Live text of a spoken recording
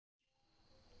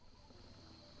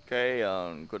Okay,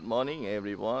 good morning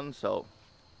everyone. So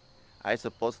I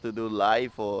supposed to do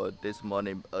live for this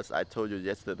morning as I told you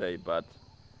yesterday, but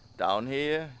down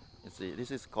here, you see,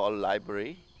 this is called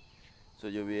library. So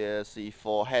you will see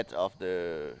four heads of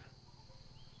the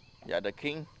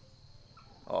king,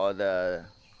 or the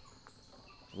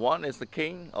one is the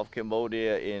king of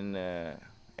Cambodia in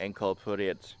Angkor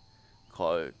period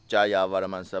called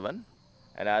Jayavarman VII.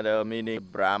 Another meaning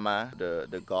Brahma,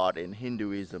 the god in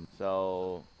Hinduism.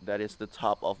 So that is the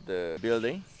top of the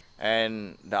building.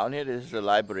 And down here is the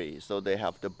library, so they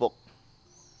have the book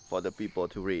for the people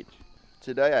to read.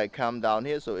 Today I come down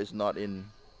here, so it's not in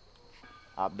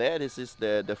up there. This is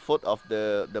the foot of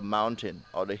the mountain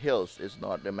or the hills. It's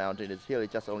not the mountain, it's hill,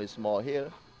 it's just only small hill.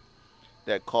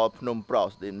 They're called Phnom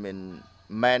Pross, they mean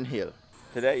man hill.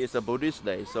 Today is a Buddhist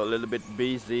day, so a little bit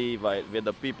busy with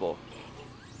the people.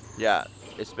 Yeah,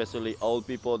 especially old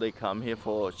people, they come here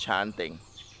for chanting.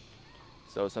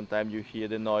 So sometimes you hear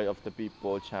the noise of the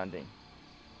people chanting.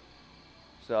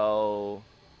 So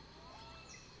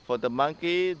for the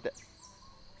monkey,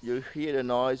 you hear the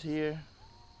noise here.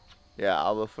 Yeah,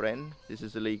 our friend, this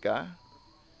is Lika.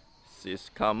 She's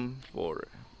come for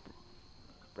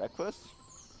breakfast.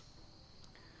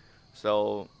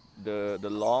 So the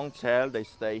long tail, they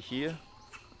stay here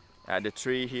at the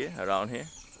tree here, around here.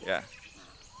 Yeah,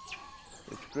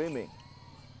 it's screaming.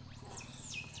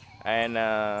 And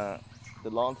the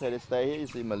long tail, they stay here. You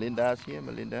see Melinda's here.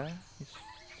 Melinda,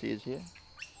 she is here.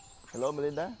 Hello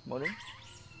Melinda, morning.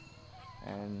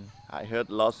 And I heard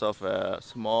lots of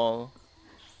small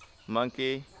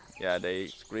monkey. Yeah, they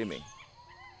screaming.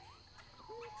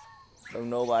 Don't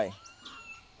know why.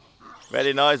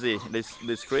 Very noisy. They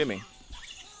screaming.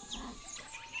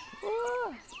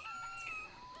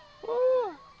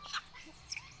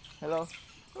 Hello.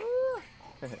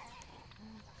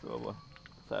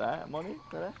 Sarah, morning.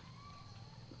 Sarah.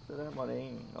 Sarah,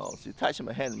 morning. Oh, she touched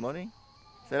my hand. Morning.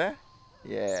 Sarah.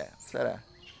 Yeah, Sarah.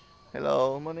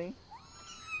 Hello, morning.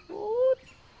 Good.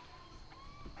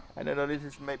 I don't know, this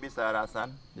is maybe Sarah's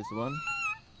son. This one.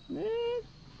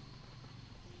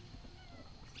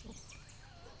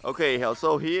 Okay,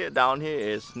 so here, down here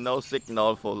is no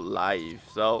signal for live.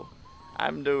 So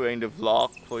I'm doing the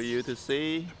vlog for you to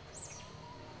see.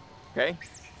 Okay.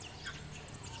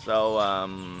 So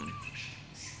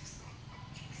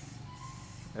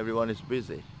everyone is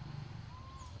busy.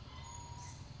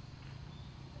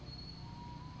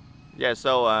 Yeah,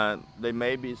 so they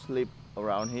maybe sleep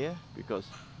around here because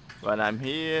when I'm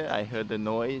here I heard the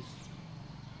noise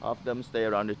of them stay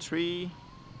around the tree,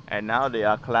 and now they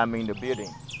are climbing the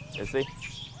building. You see?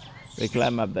 They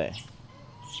climb up there.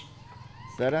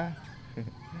 Sarah?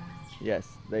 Yes,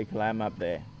 they climb up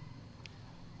there.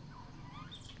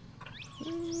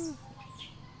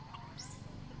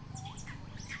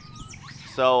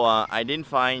 So I didn't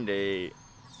find the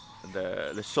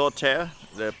short tail,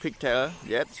 the pigtail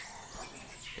yet.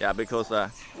 Yeah, because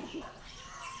the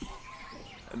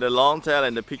long tail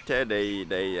and the pigtail, they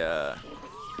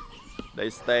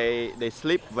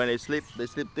sleep. When they sleep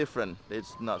different. They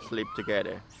not sleep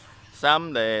together.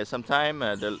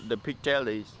 Sometimes the pigtail,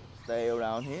 they stay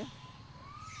around here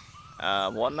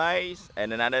one night,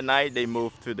 and another night they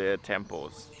move to the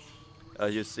temples.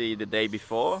 You see the day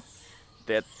before,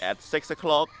 that at 6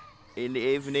 o'clock in the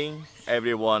evening,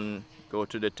 everyone go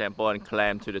to the temple and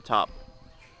climb to the top.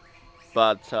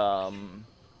 But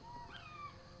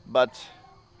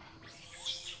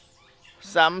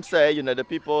some say, you know, the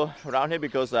people around here,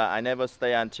 because I never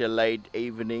stay until late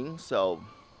evening, so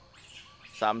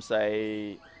some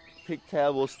say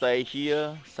pigtail will stay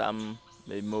here, some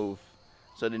they move,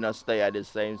 so they not stay at the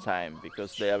same time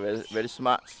because they are very, very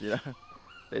smart, you know.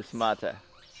 They're smarter.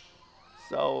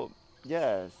 So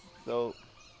yes, so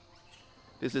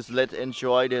this is let's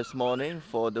enjoy this morning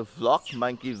for the vlog,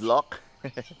 monkey vlog.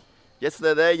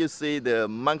 Yesterday you see the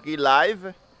monkey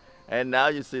live, and now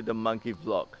you see the monkey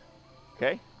vlog.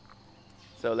 Okay,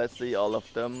 so let's see all of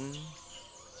them.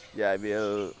 Yeah, I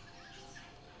will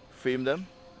film them.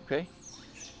 Okay,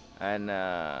 and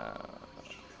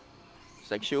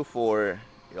thank you for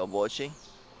your watching.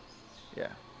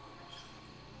 Yeah.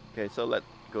 Okay, so let's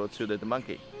go to the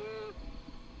monkey.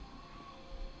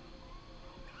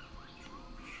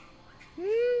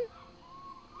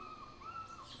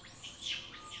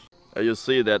 You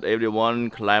see that everyone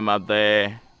climb up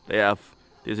there. They have,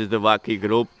 this is the Macky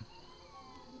group.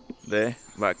 There,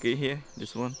 Macky here,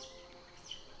 this one.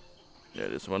 Yeah,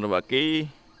 this one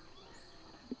Macky.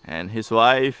 And his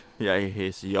wife, yeah,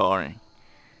 he's yawning.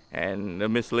 And the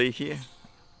Miss Lee here.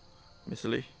 Miss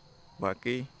Lee,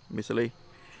 Macky, Miss Lee.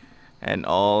 And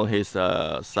all his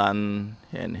son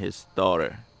and his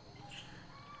daughter.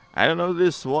 I don't know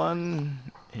this one.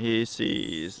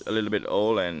 She is a little bit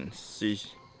old and she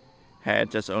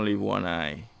had just only one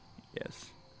eye. Yes.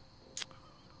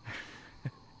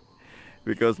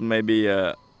 Because maybe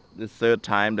the third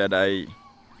time that I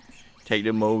take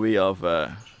the movie of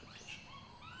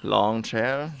long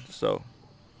chair, so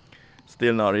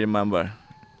still not remember.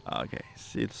 Okay,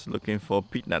 she's looking for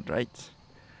peanut, right?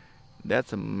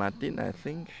 That's a Martin, I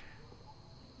think.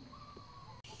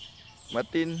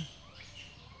 Martin?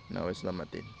 No, it's not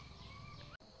Martin.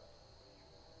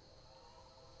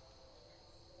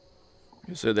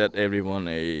 So that everyone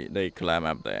they climb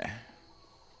up there.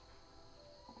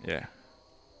 Yeah.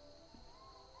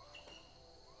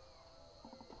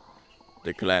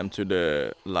 They climb to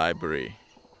the library.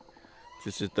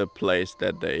 This is the place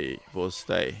that they will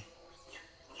stay.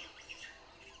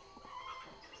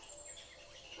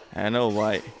 I know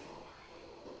why.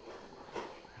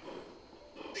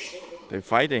 They're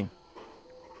fighting.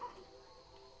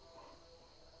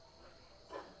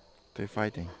 They're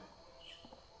fighting.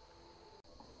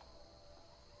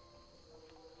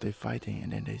 They're fighting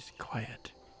and then they're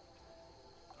quiet.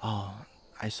 Oh,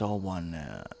 I saw one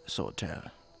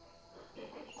soldier.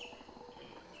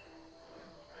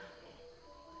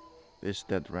 Is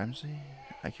that Ramsey?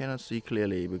 I cannot see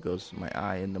clearly because my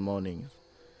eye in the morning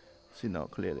see not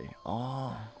clearly.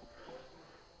 Oh,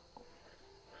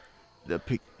 the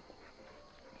pig.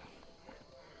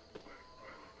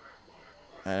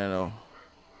 I don't know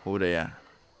who they are.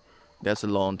 That's a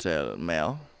long tail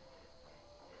male.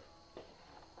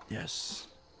 Yes.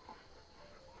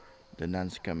 The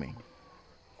nun's coming.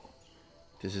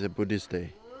 This is a Buddhist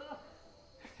day.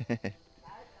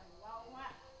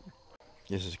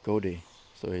 This is Cody.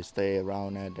 So he stay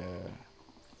around at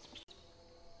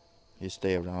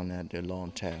the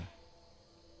long tail.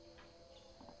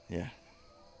 Yeah.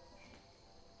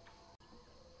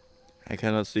 I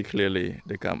cannot see clearly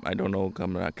the I don't know,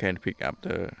 camera can't pick up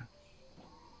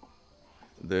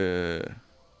the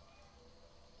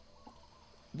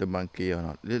monkey or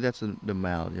not. That's the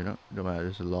male, you know. The male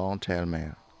is a long tail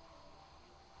male.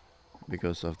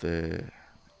 Because of a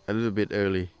little bit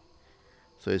early,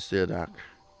 so it's still dark.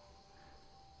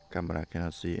 Camera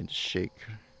cannot see and shake.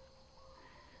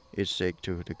 It shake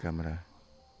to the camera.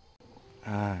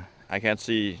 I can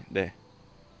see there.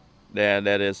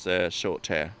 That is a short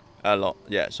tail.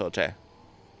 Yeah, short tail.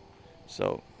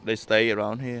 So they stay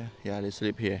around here. Yeah, they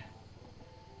sleep here.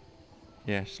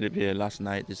 Yeah, sleep here. Last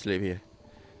night they sleep here.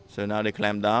 So now they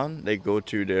climb down. They go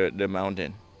to the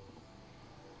mountain.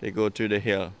 They go to the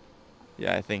hill.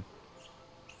 Yeah, I think.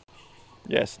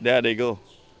 Yes, there they go.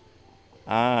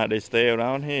 They stay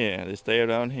around here. They stay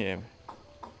around here.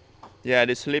 Yeah,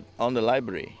 they sleep on the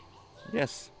library.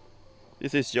 Yes.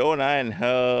 This is Jonah and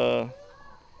her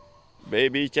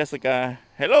baby Jessica.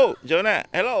 Hello, Jonah.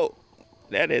 Hello.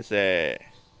 That is I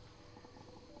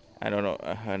don't know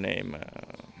her name.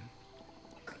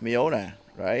 Miona,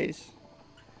 right?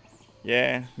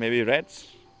 Yeah, maybe Reds.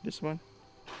 This one?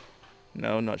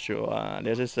 No, not sure.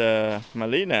 This is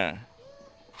Melina.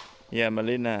 Yeah,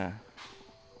 Melina.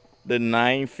 The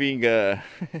 9-finger.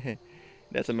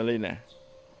 That's a Melina.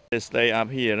 They stay up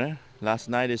here. Huh? Last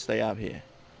night they stay up here.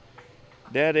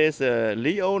 That is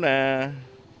Leona.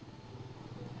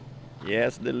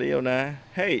 Yes, the Leona.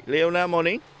 Hey, Leona,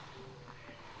 morning.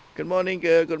 Good morning,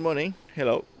 girl. Good morning.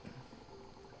 Hello.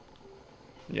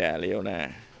 Yeah,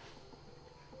 Leona.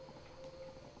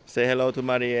 Say hello to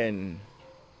Marianne.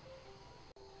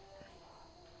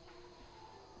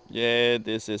 Yeah,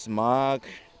 this is Mark.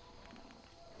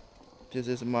 This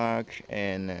is Mark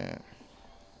and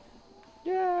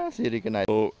yeah, she recognized.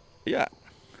 So yeah,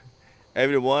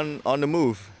 everyone on the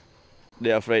move.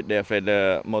 They're afraid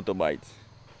the motorbikes.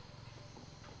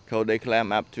 So they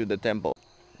climb up to the temple.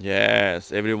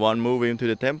 Yes, everyone moving to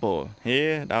the temple.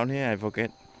 Here, down here, I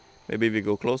forget. Maybe we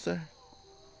go closer.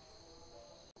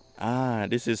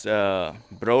 This is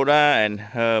Brenda and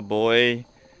her boy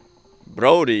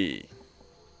Brody.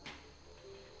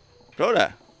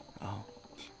 Brother. Oh.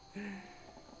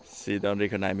 She don't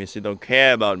recognize me. She don't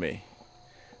care about me.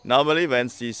 Normally when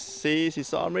she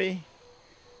saw me,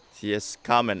 she just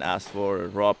come and ask for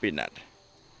raw peanut.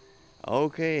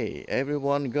 Okay,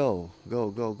 everyone go.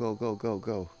 Go, go, go, go, go,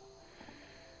 go.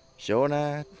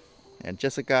 Jonah and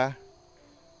Jessica.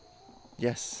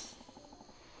 Yes.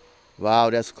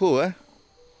 Wow, that's cool, huh?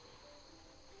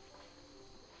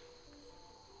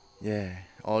 Yeah,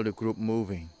 all the group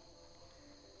moving.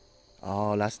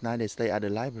 Oh, last night they stayed at the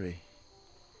library.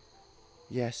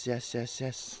 Yes, yes, yes,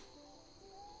 yes.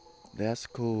 That's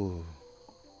cool.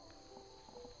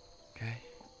 Okay.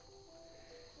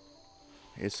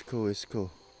 It's cool, it's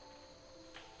cool.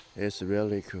 It's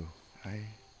really cool.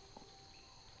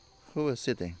 Who is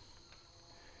sitting?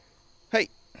 Hey!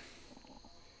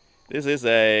 This is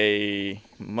a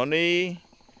Mony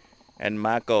and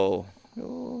Marco.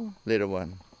 Oh, little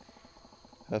one.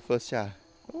 Her first child.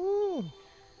 Oh,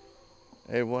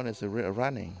 everyone is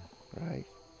running, right?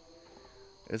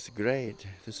 It's great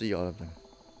to see all of them.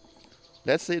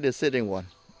 Let's see the sitting one.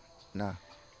 Now,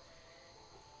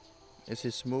 is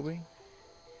it moving?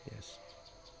 Yes.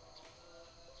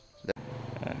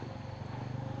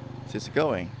 She's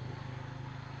going.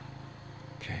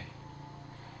 Okay.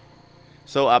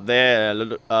 So up there,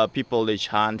 people they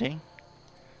chanting.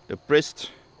 The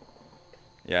priest.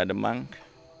 Yeah, the monk.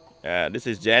 This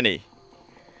is Jenny.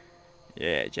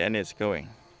 Yeah, Jenny is going.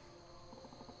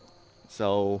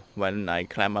 So when I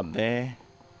climb up there,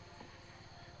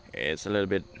 it's a little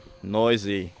bit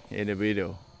noisy in the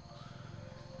video.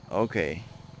 Okay.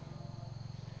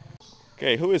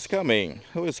 Okay, who is coming?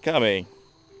 Who is coming?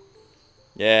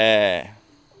 Yeah.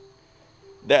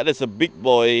 That is a big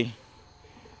boy.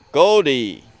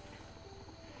 Goldie.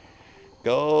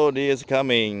 Goldie is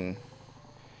coming.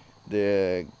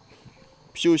 The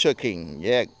future king.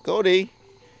 Yeah, Goldie.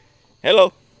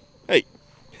 Hello. Hey.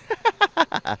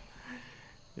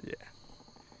 Yeah.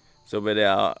 So when they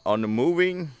are on the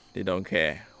moving, they don't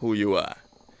care who you are.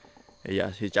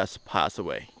 Yeah, he just passed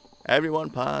away. Everyone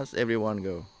pass, everyone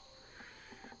go.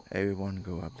 Everyone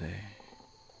go up there.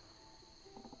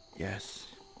 Yes.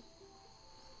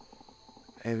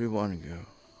 Everyone go.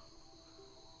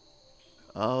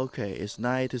 Okay, it's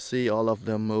nice to see all of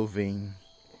them moving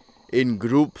in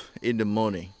group in the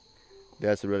morning.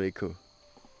 That's really cool.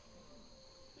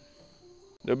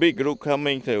 The big group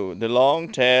coming too. The long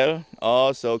tail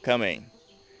also coming.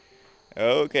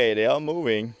 Okay, they are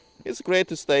moving. It's great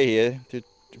to stay here to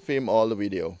film all the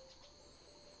video.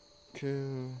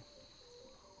 Cool.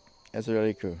 That's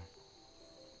really cool.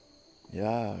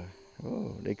 Yeah.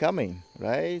 Oh, they're coming,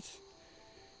 right?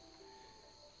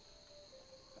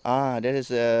 That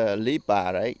is a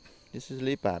Lipa, right? This is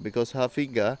Lipa because her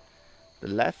finger, the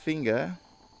left finger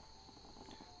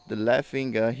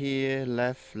here,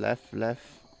 left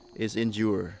is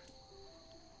injured.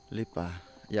 Lipa.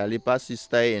 Yeah, Lipa she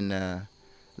stay in a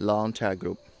long tail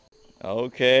group.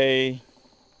 Okay.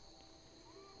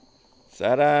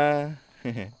 Sarah.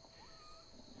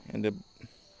 And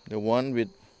the one with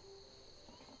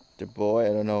the boy, I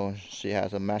don't know, she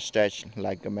has a mustache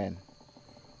like a man.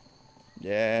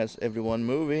 Yes, everyone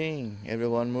moving,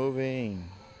 everyone moving.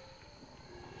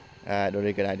 I don't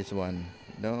recognize this one.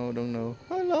 No, don't know.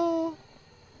 Hello.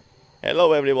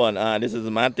 Hello everyone. This is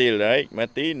Martin, right?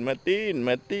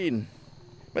 Martin.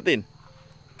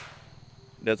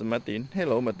 That's Martin.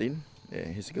 Hello Martin. Yeah,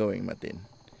 he's going Martin.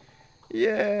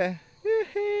 Yeah.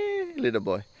 Little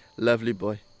boy. Lovely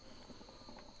boy.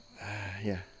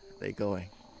 Yeah, they going.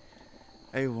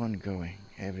 Everyone going.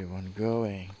 Everyone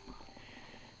going.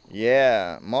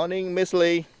 Yeah. Morning, Miss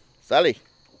Lee. Sally.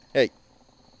 Hey.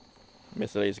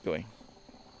 Miss Lee is going.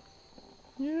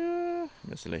 Yeah.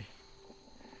 Miss Lee.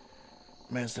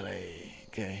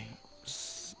 Okay.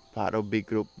 Part of big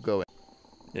group going.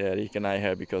 Yeah, recognize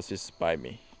her because she's by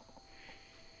me.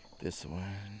 This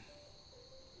one.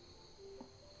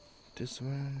 This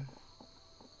one.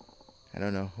 I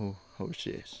don't know who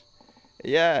she is.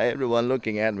 Yeah, everyone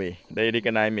looking at me. They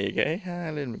recognize me, okay?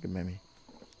 Let me recognize me.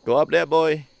 Go up there,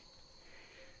 boy.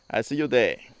 I see you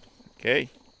there. Okay?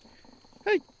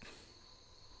 Hey.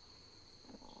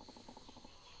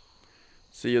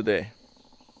 See you there.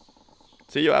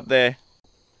 See you up there.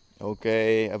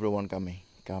 Okay, everyone coming.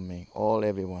 All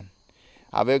everyone.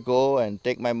 I will go and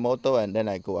take my motor and then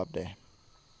I go up there.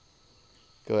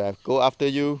 Go after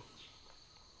you.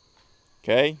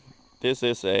 Okay? This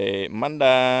is a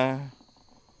Manda.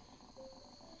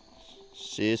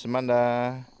 She's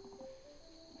Manda.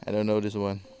 I don't know this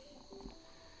one.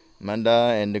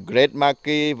 Manda and the great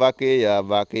Macky. Yeah,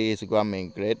 Macky is coming.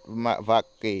 Great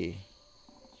Macky.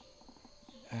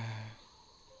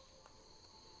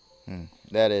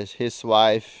 That is his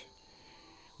wife.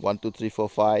 1, 2, 3, 4,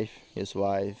 5. His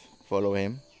wife. Follow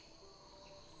him.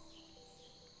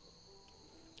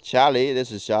 Charlie.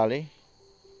 This is Charlie.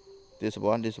 This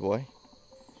boy.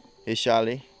 He's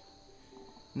Charlie.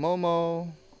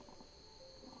 Momo.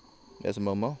 There's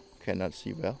Momo. Cannot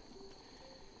see well.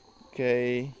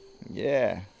 Okay.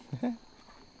 Yeah.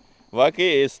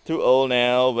 Macky is too old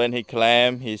now. When he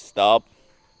climbed, he stopped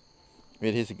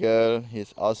with his girl.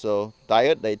 He's also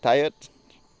tired. They tired.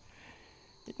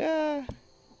 Yeah.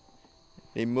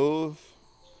 They move.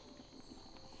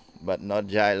 But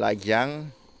not like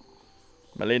young.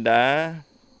 Melina.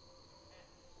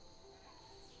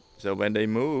 So when they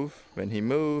move, when he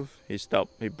move, he stop,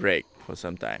 he break for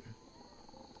some time.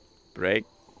 Break,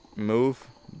 move,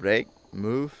 break,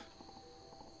 move,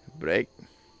 break.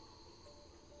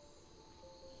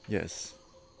 Yes.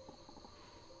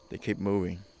 They keep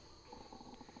moving.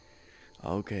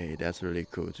 Okay, that's really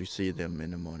cool to see them in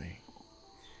the morning.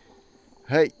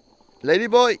 Hey, lady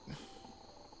boy.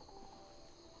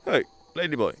 Hey,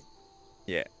 lady boy.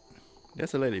 Yeah,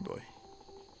 that's a lady boy.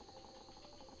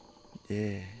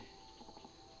 Yeah.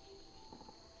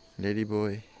 Lady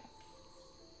boy.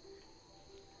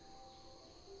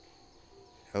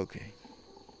 Okay.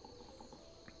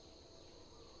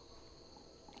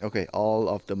 Okay, all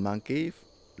of the monkey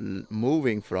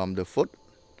moving from the foot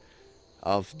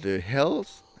of the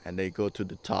hills and they go to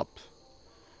the top.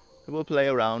 We will play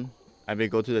around and we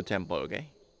go to the temple, okay?